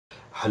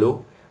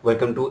Hello,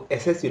 welcome to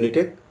SS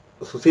Unitech.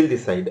 Susil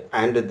this side,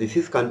 and this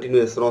is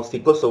continuation of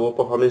SQL Server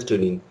performance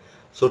tuning.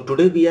 So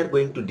today we are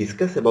going to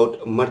discuss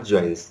about merge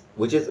joins,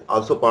 which is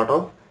also part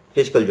of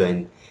physical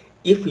join.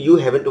 If you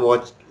haven't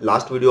watched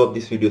last video of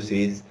this video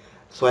series,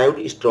 so I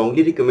would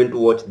strongly recommend to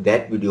watch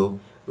that video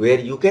where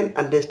you can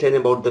understand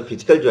about the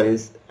physical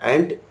joins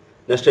and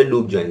nested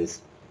loop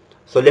joins.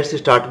 So let's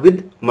start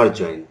with merge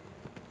join.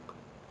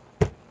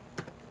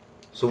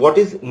 So what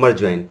is merge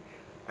join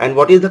and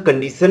what is the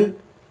condition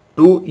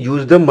to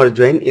use the merge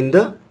join in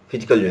the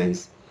physical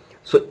joins?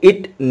 So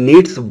it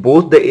needs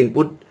both the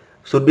input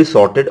should be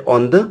sorted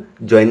on the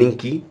joining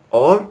key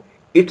or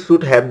it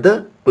should have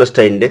the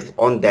cluster index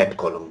on that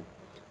column.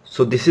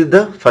 So this is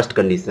the first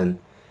condition.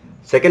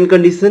 Second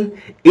condition,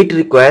 it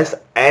requires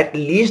at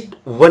least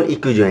one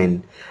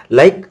equijoin.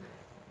 Like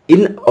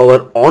in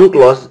our on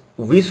clause,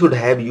 we should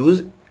have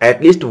used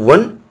at least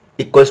one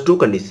equals to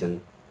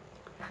condition.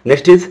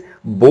 Next is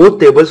both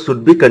tables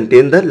should be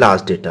contain the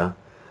large data.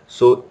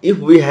 So if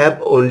we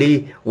have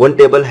only one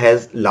table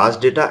has large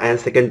data and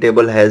second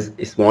table has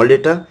small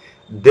data,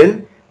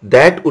 then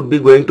that would be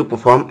going to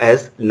perform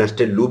as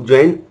nested loop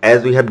join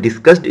as we have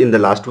discussed in the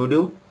last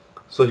video.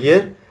 So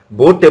here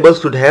both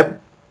tables should have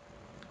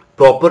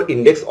proper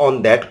index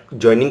on that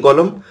joining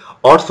column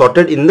or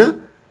sorted in the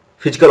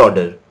physical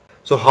order.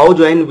 So how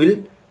join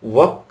will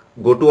work,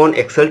 go to on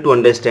Excel to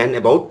understand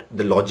about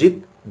the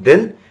logic,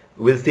 then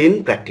we'll see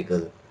in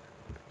practical.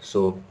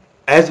 So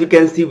as we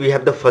can see, we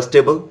have the first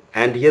table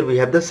and here we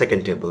have the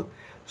second table.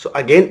 So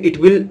again it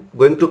will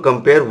going to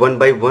compare one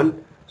by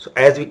one. So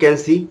as we can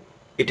see,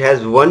 it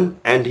has 1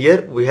 and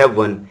here we have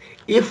 1.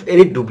 If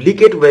any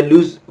duplicate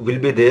values will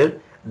be there,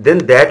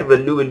 then that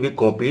value will be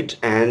copied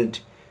and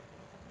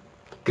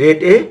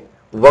create a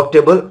work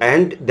table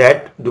and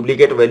that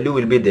duplicate value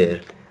will be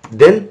there.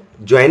 Then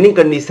joining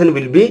condition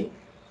will be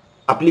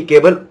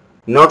applicable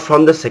not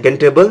from the second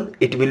table,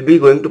 it will be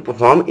going to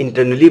perform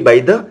internally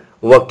by the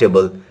work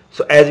table.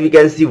 So as we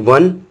can see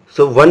 1,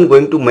 so 1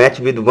 going to match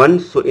with 1,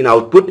 so in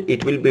output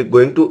it will be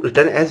going to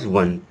return as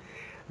 1.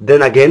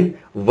 Then again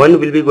 1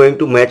 will be going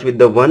to match with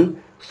the 1,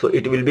 so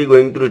it will be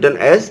going to return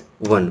as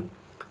 1.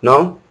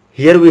 Now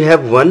here we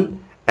have 1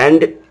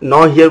 and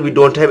now here we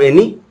don't have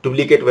any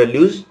duplicate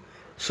values.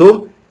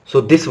 So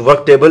this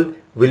work table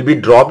will be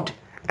dropped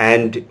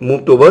and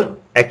moved over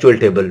actual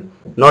table.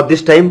 Now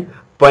this time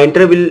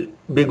pointer will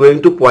be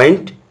going to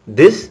point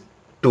this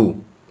 2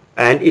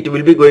 and it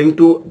will be going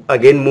to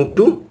again move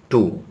to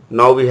 2.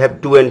 Now we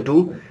have 2 and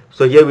 2.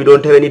 So here we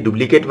don't have any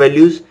duplicate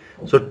values.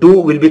 So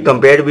 2 will be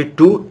compared with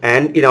 2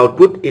 and in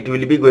output it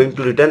will be going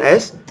to return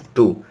as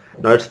 2.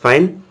 Now it's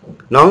fine.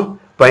 Now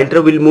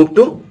pointer will move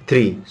to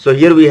 3. So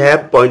here we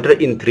have pointer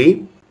in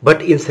 3,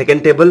 but in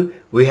second table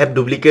we have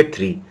duplicate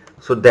 3.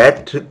 So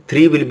that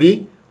 3 will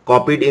be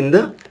copied in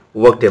the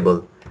work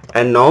table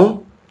and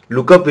now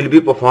lookup will be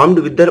performed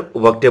with the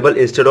work table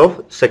instead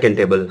of second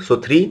table. So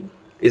 3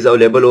 is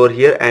available over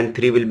here and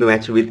 3 will be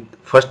matched with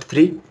first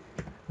 3.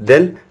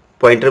 Then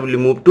pointer will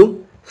move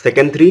to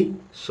second 3,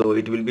 so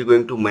it will be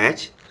going to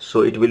match,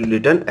 so it will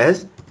return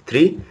as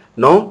 3.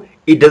 Now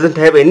it doesn't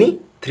have any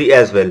 3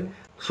 as well,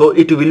 so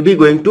it will be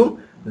going to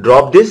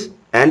drop this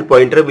and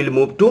pointer will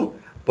move to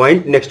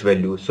point next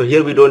value. So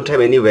here we don't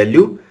have any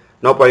value.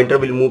 Now pointer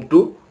will move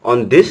to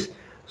on this,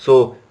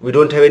 so we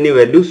don't have any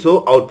value,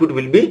 so output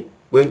will be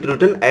going to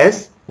return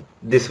as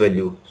this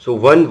value. So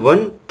 1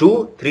 1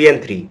 2 3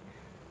 and 3.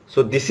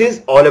 So this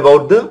is all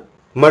about the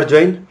merge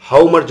join,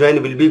 how merge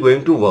join will be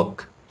going to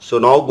work. So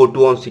now go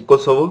to on SQL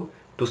Server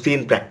to see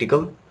in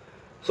practical.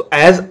 So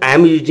as I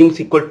am using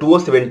SQL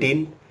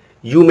 2017,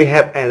 you may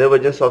have other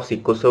versions of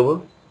SQL Server.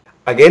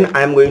 Again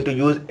I am going to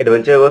use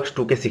AdventureWorks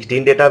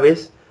 2K16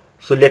 database.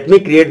 So let me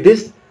create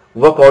this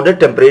work order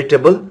temporary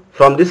table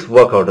from this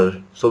work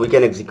order. So we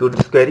can execute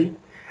this query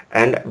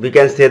and we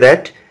can say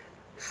that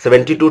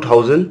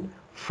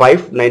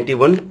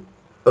 72,591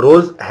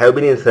 rows have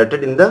been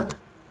inserted in the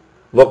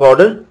work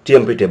order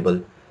TMP table.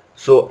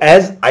 So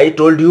as I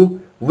told you,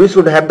 we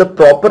should have the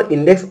proper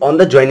index on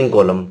the joining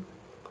column.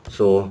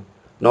 So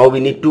now we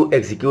need to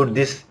execute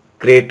this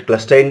create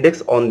cluster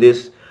index on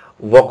this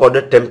work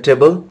order temp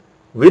table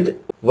with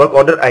work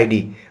order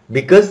ID,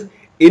 because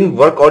in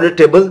work order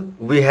table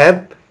we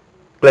have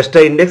cluster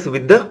index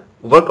with the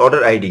work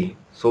order ID.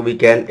 So we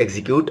can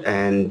execute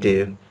and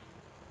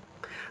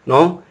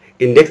now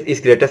index is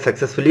created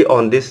successfully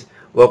on this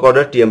work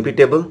order TMP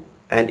table,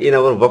 and in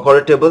our work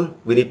order table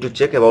we need to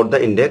check about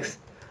the index.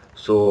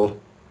 So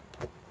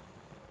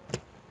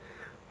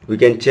we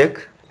can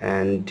check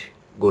and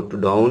go to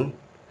down,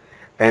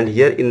 and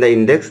here in the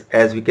index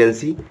as we can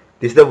see,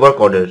 this is the work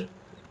order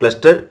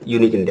cluster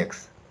unique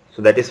index.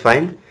 So that is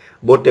fine.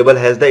 Both table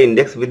has the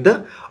index with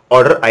the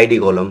order ID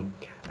column,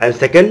 and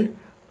second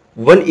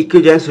one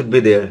equijoin should be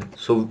there.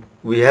 So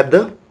we have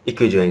the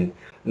equijoin.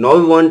 Now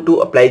we want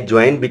to apply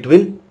join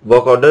between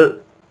work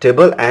order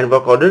table and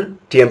work order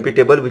TMP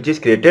table which is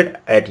created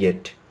at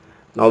yet.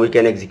 Now we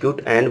can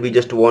execute and we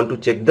just want to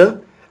check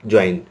the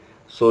join.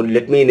 So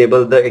let me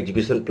enable the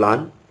execution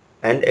plan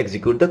and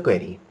execute the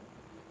query.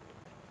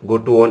 go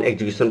to on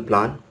execution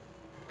plan,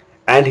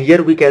 and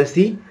here we can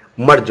see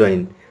merge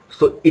join.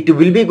 So it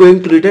will be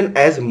going to return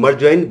as merge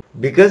join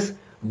because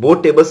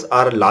both tables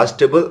are large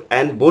table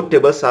and both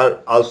tables are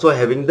also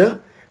having the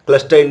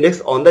cluster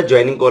index on the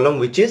joining column,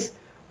 which is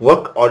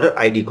work order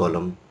ID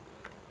column.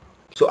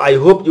 So I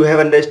hope you have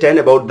understand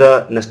about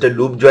the nested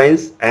loop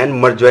joins and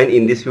merge join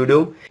in this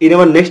video. In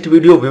our next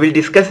video we will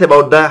discuss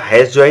about the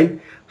hash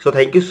join. So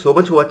thank you so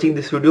much for watching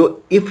this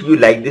video. If you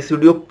like this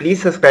video,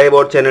 please subscribe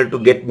our channel to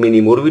get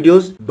many more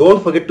videos.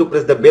 Don't forget to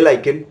press the bell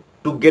icon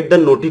to get the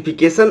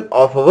notification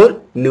of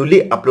our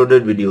newly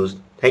uploaded videos.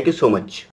 Thank you so much.